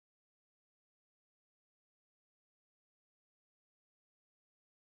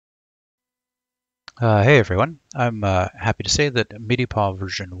Hey everyone, I'm happy to say that MidiPaw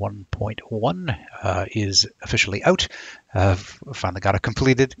version 1.1 is officially out. Finally got it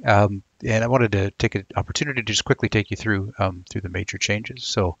completed, and I wanted to take an opportunity to just quickly take you through the major changes.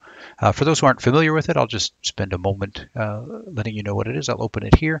 So, for those who aren't familiar with it, I'll just spend a moment letting you know what it is. I'll open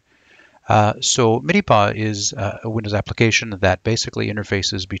it here. So MidiPaw is a Windows application that basically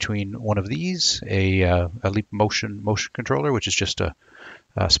interfaces between one of these, a Leap motion controller, which is just a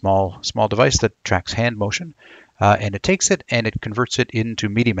small device that tracks hand motion, and it takes it and it converts it into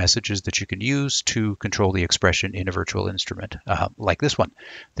MIDI messages that you can use to control the expression in a virtual instrument, like this one.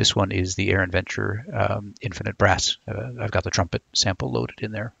 This one is the Air Adventure Infinite Brass. I've got the trumpet sample loaded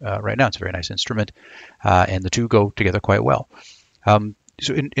in there right now. It's a very nice instrument, and the two go together quite well.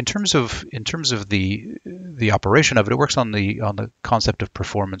 So in terms of the operation of it, it works on the concept of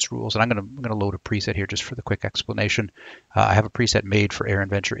performance rules. And I'm gonna load a preset here just for the quick explanation. I have a preset made for Air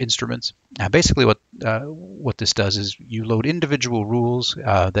Adventure instruments. Basically, what this does is you load individual rules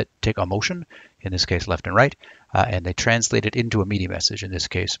that take on motion, in this case left and right, and they translate it into a MIDI message. In this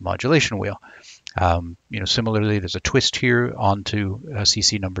case, modulation wheel. Similarly, there's a twist here onto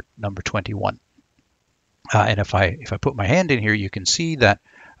CC number 21. And if I put my hand in here, you can see that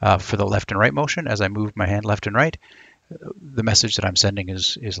for the left and right motion, as I move my hand left and right, the message that I'm sending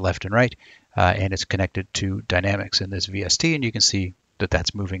is left and right, and it's connected to dynamics in this VST, and you can see that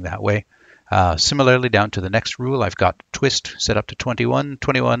that's moving that way. Similarly, down to the next rule, I've got twist set up to 21.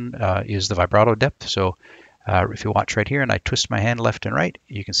 21 is the vibrato depth. So if you watch right here and I twist my hand left and right,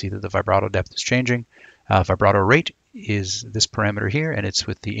 you can see that the vibrato depth is changing. Vibrato rate is this parameter here, and it's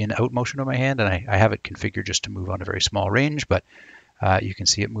with the in-out motion of my hand, and I have it configured just to move on a very small range, but you can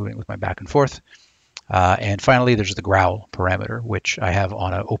see it moving with my back and forth. And finally, there's the growl parameter, which I have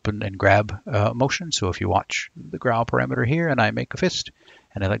on an open and grab motion. So if you watch the growl parameter here and I make a fist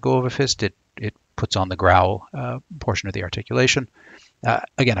and I let go of a fist, it puts on the growl portion of the articulation.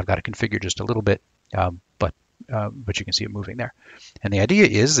 Again, I've got it configured just a little bit, but you can see it moving there. And the idea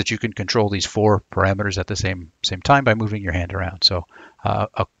is that you can control these four parameters at the same time by moving your hand around. So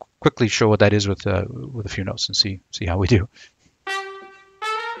I'll quickly show what that is with a few notes and see how we do.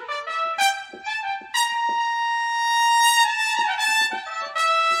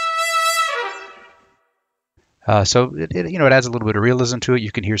 So it adds a little bit of realism to it.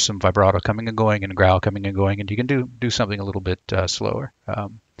 You can hear some vibrato coming and going and growl coming and going, and you can do something a little bit slower.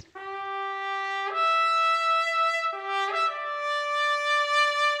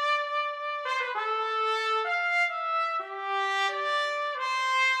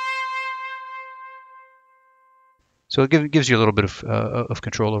 So it gives you a little bit of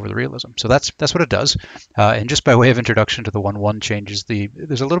control over the realism. So that's what it does. And just by way of introduction to the 1.1 changes,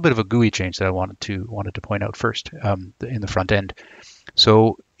 there's a little bit of a GUI change that I wanted to point out first in the front end.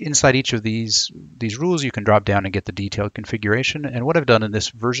 So inside each of these rules, you can drop down and get the detailed configuration. And what I've done in this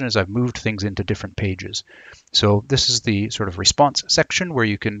version is I've moved things into different pages. So this is the sort of response section where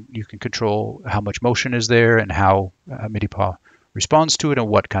you can control how much motion is there and how MIDIPaw responds to it and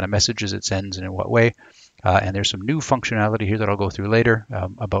what kind of messages it sends and in what way. And there's some new functionality here that I'll go through later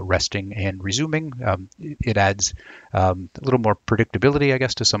about resting and resuming. It adds a little more predictability, I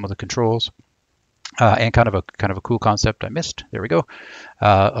guess, to some of the controls. And kind of a cool concept I missed. There we go.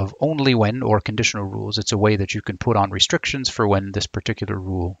 Of only when or conditional rules. It's a way that you can put on restrictions for when this particular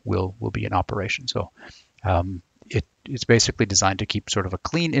rule will be in operation. So it's basically designed to keep sort of a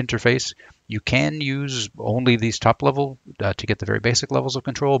clean interface. You can use only these top level to get the very basic levels of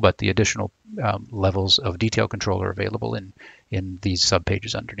control, but the additional levels of detail control are available in these sub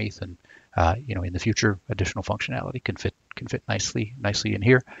pages underneath. And in the future, additional functionality can fit nicely in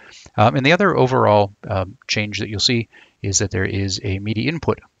here. And the other overall change that you'll see is that there is a MIDI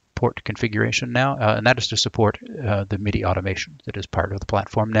input port configuration now, and that is to support the MIDI automation that is part of the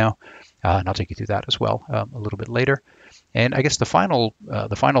platform now. And I'll take you through that as well a little bit later. And I guess the final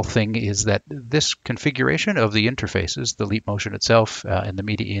thing is that this configuration of the interfaces, the Leap motion itself, and the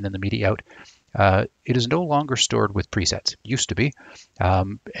MIDI in and the MIDI out, it is no longer stored with presets. It used to be,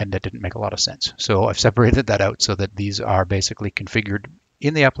 and that didn't make a lot of sense. So I've separated that out so that these are basically configured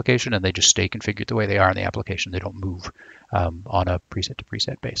in the application, and they just stay configured the way they are in the application. They don't move on a preset to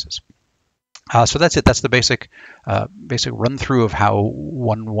preset basis. So that's it. That's the basic run through of how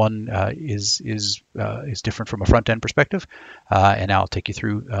 1.1 is different from a front end perspective. And now I'll take you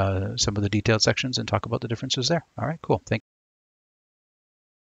through some of the detailed sections and talk about the differences there. All right, cool. Thank you.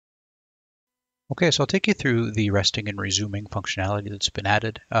 Okay, so I'll take you through the resting and resuming functionality that's been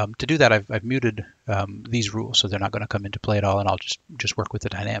added. To do that, I've muted these rules, so they're not going to come into play at all, and I'll just work with the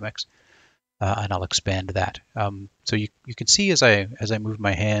dynamics, and I'll expand that. So you can see as I move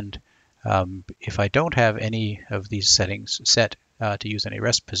my hand If I don't have any of these settings set to use any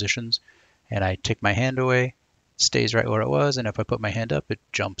rest positions, and I take my hand away, it stays right where it was, and if I put my hand up, it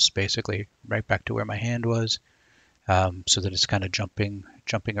jumps basically right back to where my hand was, so that it's kind of jumping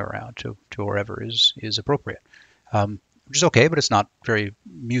around to wherever is appropriate. Which is okay, but it's not very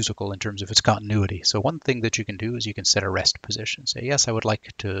musical in terms of its continuity. So one thing that you can do is you can set a rest position. Say, yes, I would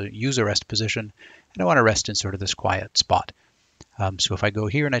like to use a rest position, and I want to rest in sort of this quiet spot. So if I go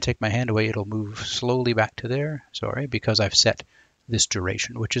here and I take my hand away, it'll move slowly back to there, sorry, because I've set this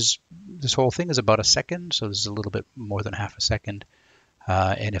duration, which is, this whole thing is about a second, so this is a little bit more than half a second.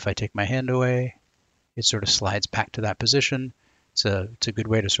 And if I take my hand away, it sort of slides back to that position. It's a good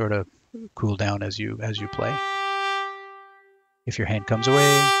way to sort of cool down as you play. If your hand comes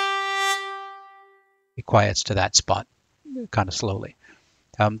away, it quiets to that spot kind of slowly.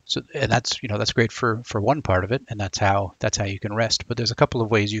 And that's great for one part of it, and that's how you can rest. But there's a couple of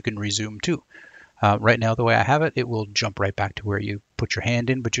ways you can resume too. Right now, the way I have it, it will jump right back to where you put your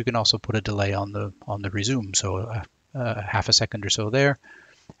hand in, but you can also put a delay on the resume, so half a second or so there.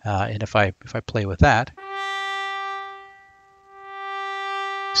 And if I play with that,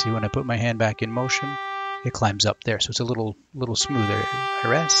 see when I put my hand back in motion, it climbs up there, so it's a little smoother. I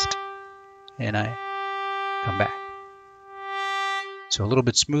rest, and I come back. So a little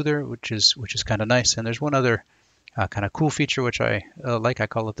bit smoother, which is kind of nice. And there's one other kind of cool feature which I like. I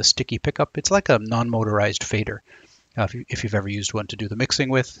call it the sticky pickup. It's like a non-motorized fader. If you've ever used one to do the mixing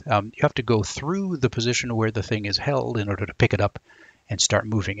with, you have to go through the position where the thing is held in order to pick it up and start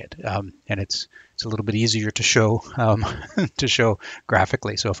moving it. And it's a little bit easier to show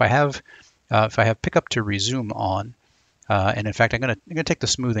graphically. So if I have pickup to resume on, and in fact I'm gonna take the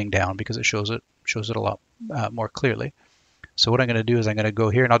smoothing down because it shows it a lot more clearly. So what I'm going to do is I'm going to go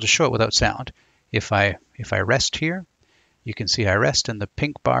here, and I'll just show it without sound. If I rest here, you can see I rest, and the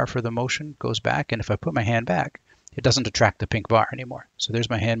pink bar for the motion goes back. And if I put my hand back, it doesn't attract the pink bar anymore. So there's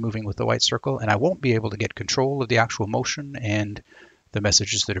my hand moving with the white circle, and I won't be able to get control of the actual motion and the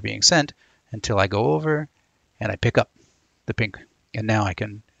messages that are being sent until I go over and I pick up the pink. And now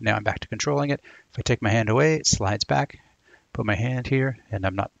I'm back to controlling it. If I take my hand away, it slides back. Put my hand here, and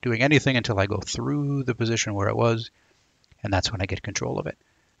I'm not doing anything until I go through the position where it was. And that's when I get control of it.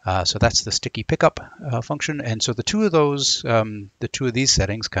 So that's the sticky pickup function. And so the two of these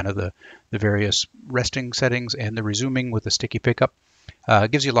settings, kind of the various resting settings and the resuming with the sticky pickup,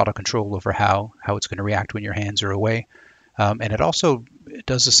 gives you a lot of control over how it's going to react when your hands are away. And it also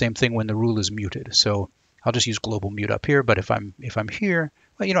does the same thing when the rule is muted. So I'll just use global mute up here. But if I'm here,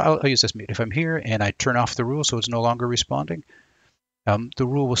 well, I'll use this mute. If I'm here and I turn off the rule so it's no longer responding, the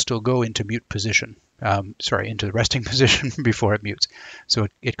rule will still go into mute position. Into the resting position before it mutes. So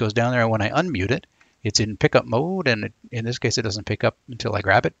it goes down there, and when I unmute it, it's in pickup mode, and in this case it doesn't pick up until I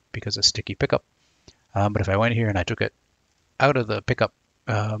grab it because it's sticky pickup. But if I went here and I took it out of the pickup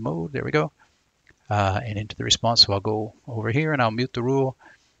mode, there we go, and into the response, so I'll go over here and I'll mute the rule.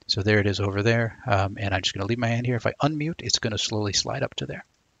 So there it is over there, and I'm just going to leave my hand here. If I unmute, it's going to slowly slide up to there.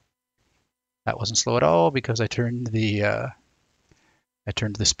 That wasn't slow at all because I turned the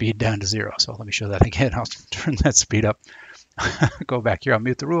speed down to 0. So let me show that again. I'll turn that speed up. Go back here. I'll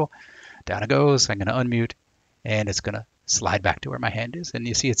mute the rule. Down it goes. I'm going to unmute, and it's going to slide back to where my hand is. And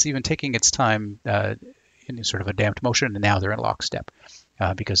you see it's even taking its time in sort of a damped motion, and now they're in lockstep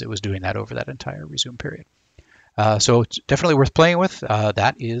because it was doing that over that entire resume period. So it's definitely worth playing with.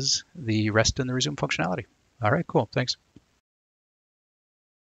 That is the rest and the resume functionality. All right, cool. Thanks.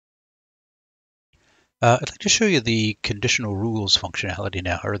 I'd like to show you the conditional rules functionality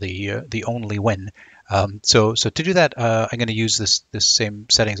now, or the only when. So to do that, I'm going to use this same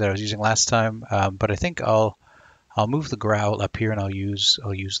settings that I was using last time, but I think I'll move the growl up here, and I'll use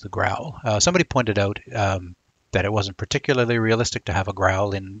the growl. Somebody pointed out that it wasn't particularly realistic to have a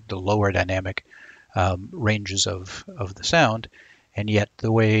growl in the lower dynamic ranges of the sound, and yet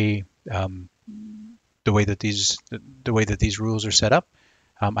the way that these rules are set up,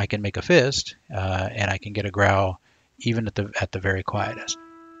 I can make a fist, and I can get a growl even at the very quietest.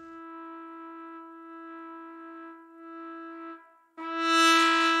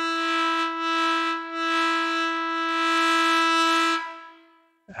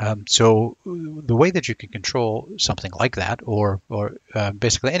 So the way that you can control something like that, or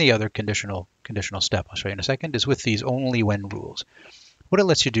basically any other conditional step, I'll show you in a second, is with these only when rules. What it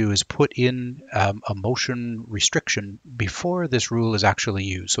lets you do is put in a motion restriction before this rule is actually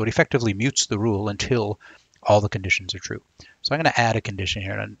used. So it effectively mutes the rule until all the conditions are true. So I'm going to add a condition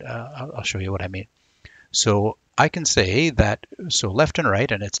here, and I'll show you what I mean. So I can say that, so left and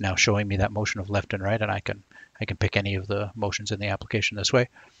right, and it's now showing me that motion of left and right, and I can pick any of the motions in the application this way.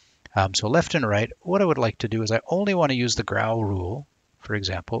 So left and right, what I would like to do is I only want to use the growl rule, for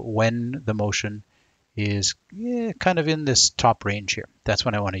example, when the motion is kind of in this top range here. That's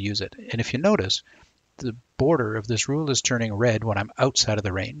when I want to use it. And if you notice, the border of this rule is turning red when I'm outside of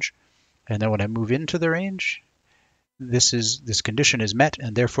the range. And then when I move into the range, this condition is met,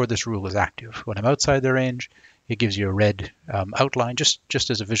 and therefore this rule is active. When I'm outside the range, it gives you a red outline, just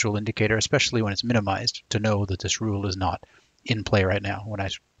as a visual indicator, especially when it's minimized, to know that this rule is not in play right now. When I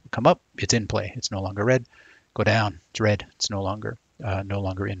come up, it's in play. It's no longer red. Go down, it's red. It's no longer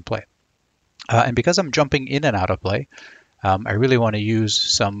in play. And because I'm jumping in and out of play, I really want to use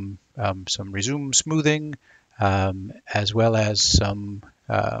some resume smoothing, as well as some,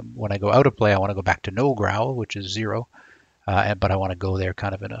 when I go out of play, I want to go back to no growl, which is 0, but I want to go there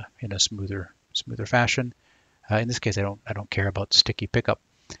kind of in a smoother fashion. In this case, I don't care about sticky pickup.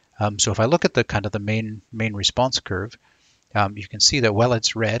 So if I look at the kind of the main response curve, you can see that while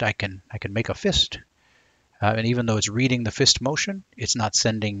it's red, I can make a fist. And even though it's reading the fist motion, it's not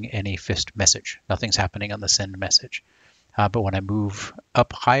sending any fist message. Nothing's happening on the send message. But when I move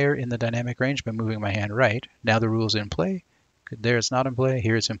up higher in the dynamic range by moving my hand right, now the rule's in play. There it's not in play.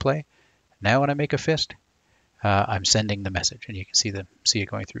 Here it's in play. Now when I make a fist, I'm sending the message, and you can see it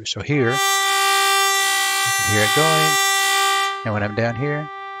going through. So here, you can hear it going, and when I'm down here,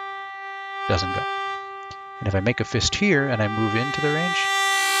 it doesn't go. And if I make a fist here and I move into the range,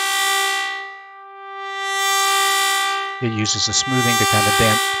 it uses the smoothing to kind of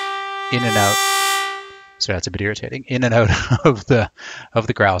damp in and out. So that's a bit irritating, in and out of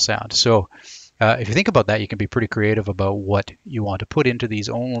the growl sound. So if you think about that, you can be pretty creative about what you want to put into these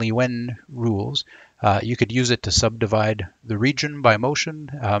only when rules. You could use it to subdivide the region by motion.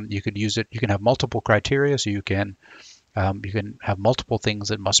 You could use it. You can have multiple criteria, so you can have multiple things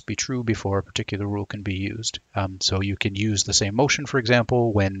that must be true before a particular rule can be used. So you can use the same motion, for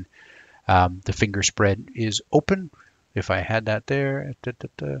example, when the finger spread is open. If I had that there,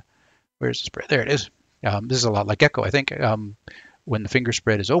 where's the spread? There it is. This is a lot like echo, I think. When the finger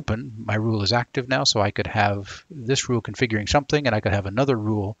spread is open, my rule is active now, so I could have this rule configuring something, and I could have another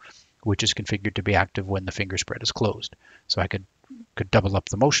rule which is configured to be active when the finger spread is closed. So I could double up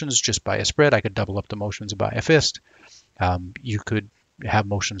the motions just by a spread. I could double up the motions by a fist. You could have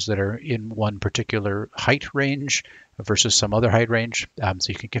motions that are in one particular height range versus some other height range. So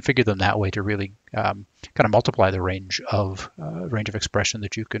you can configure them that way to really kind of multiply the range of expression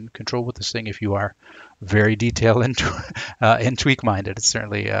that you can control with this thing. If you are very detail and tweak minded, it's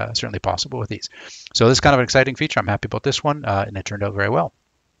certainly possible with these. So this is kind of an exciting feature. I'm happy about this one, and it turned out very well.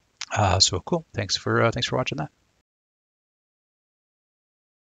 So cool. Thanks for watching that.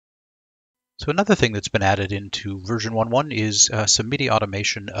 So another thing that's been added into version 1.1 is some MIDI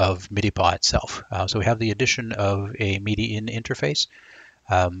automation of MidiPaw itself. So we have the addition of a MIDI in interface.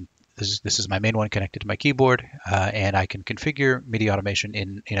 This is my main one connected to my keyboard, and I can configure MIDI automation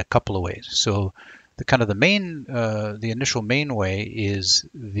in a couple of ways. So the initial main way is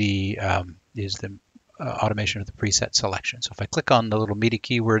the automation of the preset selection. So if I click on the little MIDI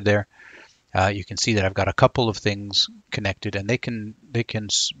keyword there, you can see that I've got a couple of things connected, and they can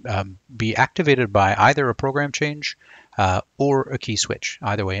be activated by either a program change or a key switch.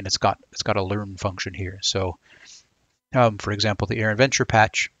 Either way, and it's got a learn function here. So, for example, the Air Adventure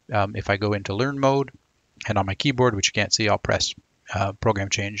patch. If I go into learn mode, and on my keyboard, which you can't see, I'll press program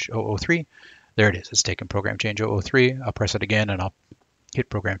change 003. There it is. It's taken program change 003. I'll press it again, and I'll hit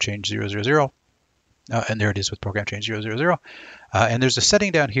program change 000. And there it is with program change 000. And there's a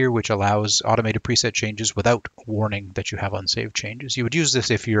setting down here which allows automated preset changes without warning that you have unsaved changes. You would use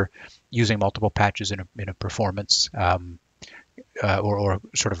this if you're using multiple patches in a performance or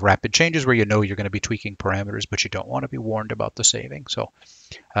sort of rapid changes where you know you're going to be tweaking parameters, but you don't want to be warned about the saving. So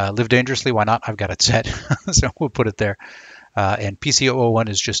live dangerously, why not? I've got it set, so we'll put it there. And PC001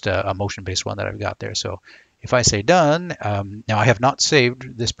 is just a motion-based one that I've got there. So if I say done, now I have not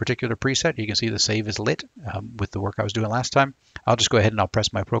saved this particular preset. You can see the save is lit with the work I was doing last time. I'll just go ahead and I'll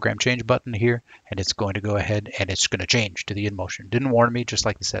press my program change button here, and it's going to go ahead and it's going to change to the in motion. Didn't warn me, just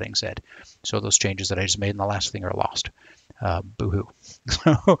like the setting said. So those changes that I just made in the last thing are lost. Boo-hoo.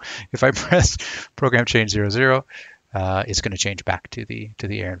 So if I press program change 00, it's going to change back to the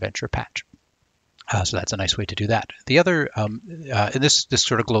Air Adventure patch. So that's a nice way to do that. The other, and this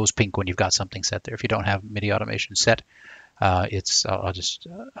sort of glows pink when you've got something set there. If you don't have MIDI automation set, I'll just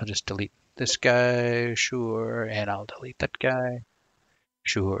delete this guy, sure, and I'll delete that guy,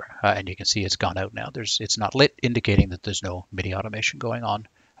 sure. And you can see it's gone out now. It's not lit, indicating that there's no MIDI automation going on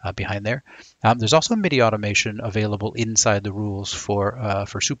behind there. There's also MIDI automation available inside the rules for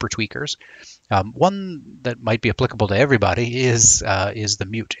super tweakers. One that might be applicable to everybody is the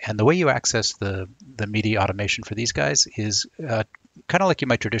mute. And the way you access the MIDI automation for these guys is kind of like you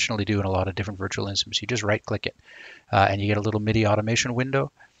might traditionally do in a lot of different virtual instruments. You just right-click it, and you get a little MIDI automation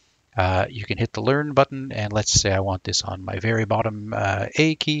window. You can hit the Learn button, and let's say I want this on my very bottom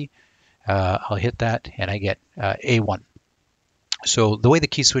A key. I'll hit that, and I get A1. So the way the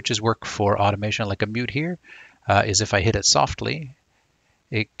key switches work for automation, like a mute here, is if I hit it softly,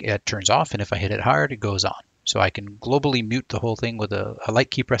 it turns off, and if I hit it hard, it goes on. So I can globally mute the whole thing with a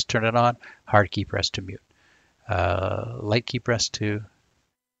light key press to turn it on, hard key press to mute. Light key press to,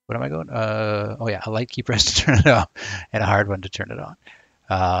 what am I going? Oh yeah, a light key press to turn it off, and a hard one to turn it on.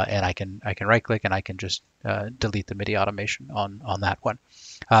 And I can right click and I can just delete the MIDI automation on that one.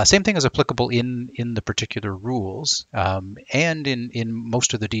 Same thing is applicable in the particular rules and in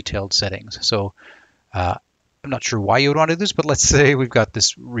most of the detailed settings. So I'm not sure why you would want to do this, but let's say we've got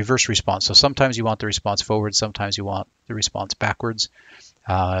this reverse response. So sometimes you want the response forward, sometimes you want the response backwards.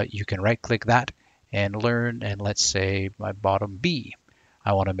 You can right click that and learn, and let's say my bottom B,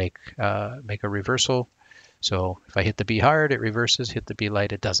 I want to make a reversal. So if I hit the B hard, it reverses, hit the B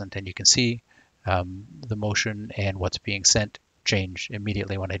light, it doesn't. And you can see the motion and what's being sent change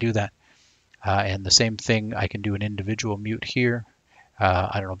immediately when I do that. And the same thing, I can do an individual mute here.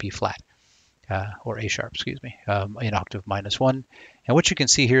 I don't know, B flat or A sharp, excuse me, in octave -1. And what you can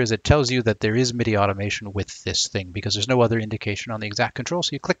see here is it tells you that there is MIDI automation with this thing because there's no other indication on the exact control.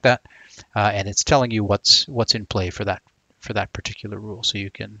 So you click that and it's telling you what's in play for that particular rule. So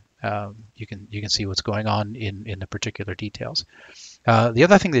you can see what's going on in the particular details. The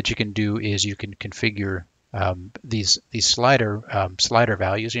other thing that you can do is you can configure these slider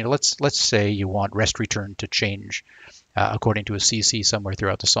values. You know, let's say you want rest return to change according to a CC somewhere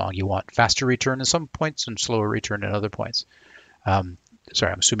throughout the song. You want faster return at some points and slower return at other points.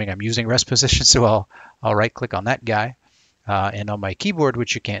 Sorry, I'm assuming I'm using rest position, so I'll right click on that guy, and on my keyboard,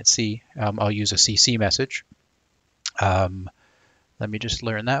 which you can't see, I'll use a CC message. Let me just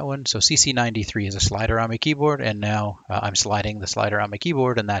learn that one. So CC93 is a slider on my keyboard, and now I'm sliding the slider on my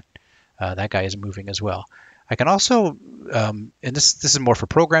keyboard, and that guy is moving as well. I can also, and this is more for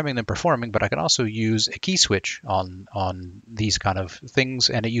programming than performing, but I can also use a key switch on these kind of things,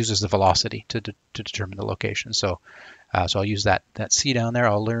 and it uses the velocity to determine the location. So I'll use that C down there.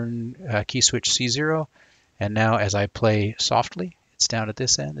 I'll learn key switch C0, and now as I play softly, it's down at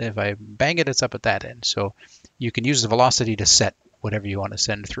this end. If I bang it, it's up at that end. So you can use the velocity to set whatever you want to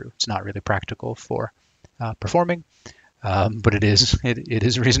send through. It's not really practical for performing, but it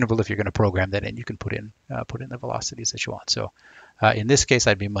is reasonable if you're going to program that in. You can put in the velocities that you want. So in this case,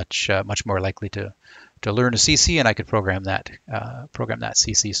 I'd be much more likely to learn a CC, and I could program that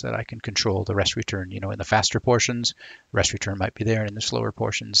CC so that I can control the rest return. You know, in the faster portions, rest return might be there, and in the slower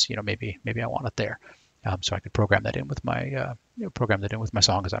portions, you know, maybe I want it there. So I could program that in with my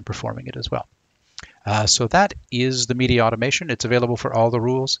song as I'm performing it as well. So that is the MIDI automation. It's available for all the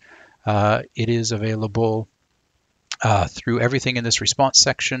rules. It is available through everything in this response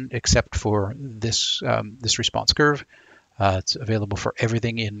section except for this response curve. It's available for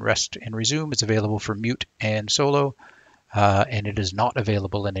everything in rest and resume. It's available for mute and solo, and it is not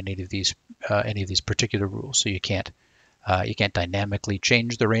available in any of these particular rules. So you can't dynamically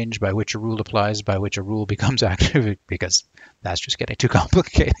change the range by which a rule applies, by which a rule becomes active, because that's just getting too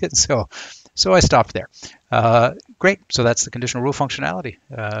complicated. So I stopped there. Great. So that's the conditional rule functionality.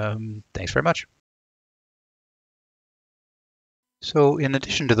 Thanks very much. So in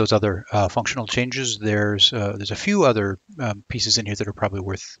addition to those other functional changes, there's a few other pieces in here that are probably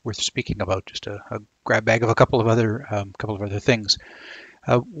worth speaking about. Just a grab bag of a couple of other things.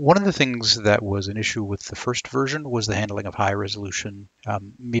 One of the things that was an issue with the first version was the handling of high resolution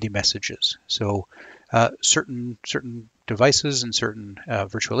MIDI messages. So certain devices and certain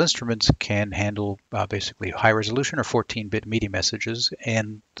virtual instruments can handle basically high resolution or 14-bit MIDI messages,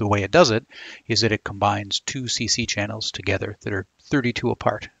 and the way it does it is that it combines two CC channels together that are 32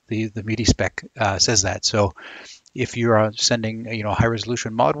 apart. The MIDI spec says that. So if you're sending a high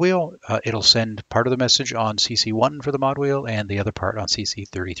resolution mod wheel, it'll send part of the message on CC1 for the mod wheel and the other part on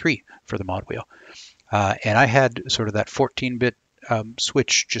CC33 for the mod wheel. And I had sort of that 14-bit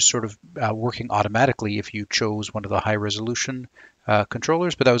switch just sort of working automatically if you chose one of the high resolution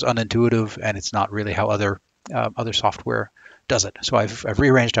controllers, but that was unintuitive, and it's not really how other software does it. So I've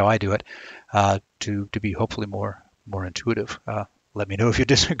rearranged how I do it to be hopefully more intuitive let me know if you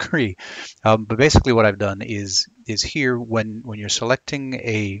disagree. But basically what I've done is here when you're selecting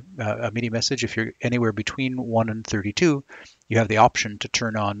a MIDI message, if you're anywhere between 1 and 32, you have the option to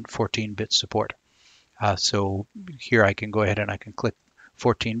turn on 14-bit support. So here I can go ahead and I can click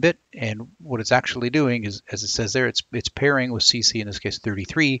 14-bit, and what it's actually doing is, as it says there, it's pairing with CC, in this case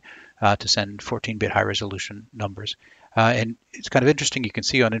 33, to send 14-bit high resolution numbers. And it's kind of interesting, you can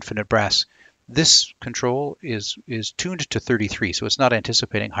see on Infinite Brass, this control is tuned to 33, so it's not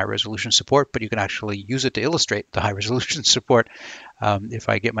anticipating high resolution support, but you can actually use it to illustrate the high resolution support. If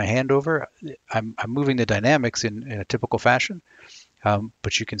I get my hand over, I'm moving the dynamics in a typical fashion,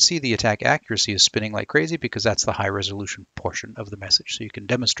 but you can see the attack accuracy is spinning like crazy because that's the high resolution portion of the message. So you can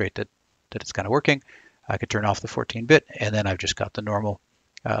demonstrate that it's kind of working. I could turn off the 14-bit, and then I've just got the normal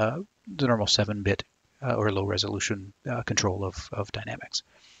 7-bit or low resolution control of dynamics.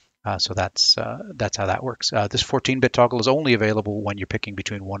 So that's how that works. This 14-bit toggle is only available when you're picking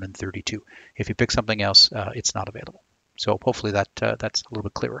between 1 and 32. If you pick something else, it's not available. So hopefully that's a little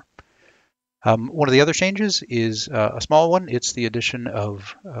bit clearer. One of the other changes is a small one. It's the addition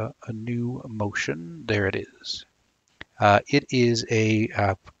of a new motion. There it is. It is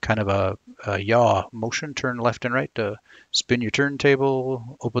a kind of a yaw motion, turn left and right, to spin your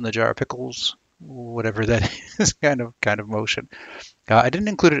turntable, open the jar of pickles, whatever that is, kind of motion. I didn't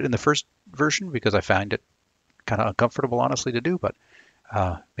include it in the first version because I find it kind of uncomfortable, honestly, to do, but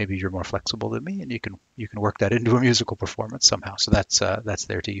maybe you're more flexible than me, and you can work that into a musical performance somehow. So that's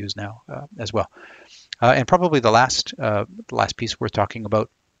there to use now as well. And probably the last piece worth talking about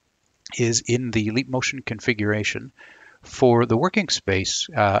is in the leap motion configuration. For the working space,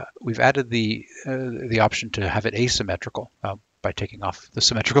 we've added the option to have it asymmetrical by taking off the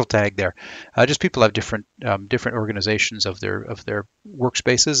symmetrical tag there. Just people have different organizations of their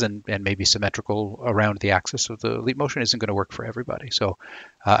workspaces, and maybe symmetrical around the axis of the leap motion isn't going to work for everybody. So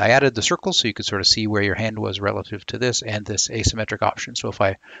I added the circles so you could sort of see where your hand was relative to this, and this asymmetric option. So if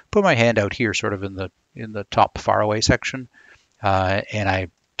I put my hand out here, sort of in the top far away section, and I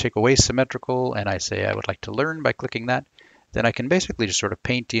take away symmetrical, and I say I would like to learn by clicking that, then I can basically just sort of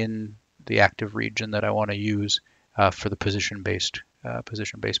paint in the active region that I want to use for the position-based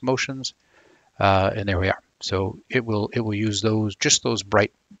motions, and there we are. So it will use those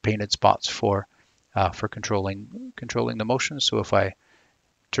bright painted spots for controlling the motions. So if I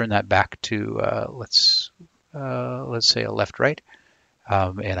turn that back to let's say a left-right,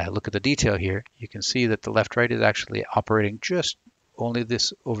 and I look at the detail here, you can see that the left-right is actually operating just only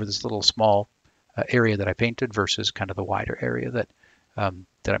over this little small area that I painted versus kind of the wider area that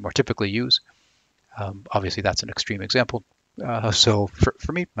I more typically use. Obviously, that's an extreme example. So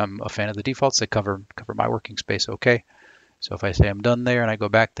for me, I'm a fan of the defaults. They cover my working space okay. So if I say I'm done there and I go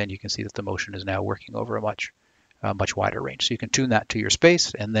back, then you can see that the motion is now working over a much wider range. So you can tune that to your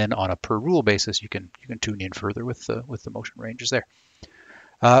space, and then on a per rule basis, you can tune in further with the motion ranges there.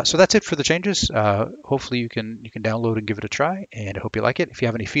 So that's it for the changes. Hopefully you can download and give it a try, and I hope you like it. If you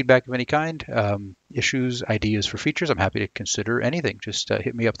have any feedback of any kind, issues, ideas for features, I'm happy to consider anything. Just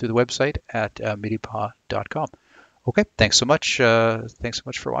hit me up through the website at midipaw.com. Okay, thanks so much. Thanks so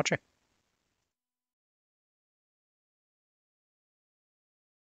much for watching.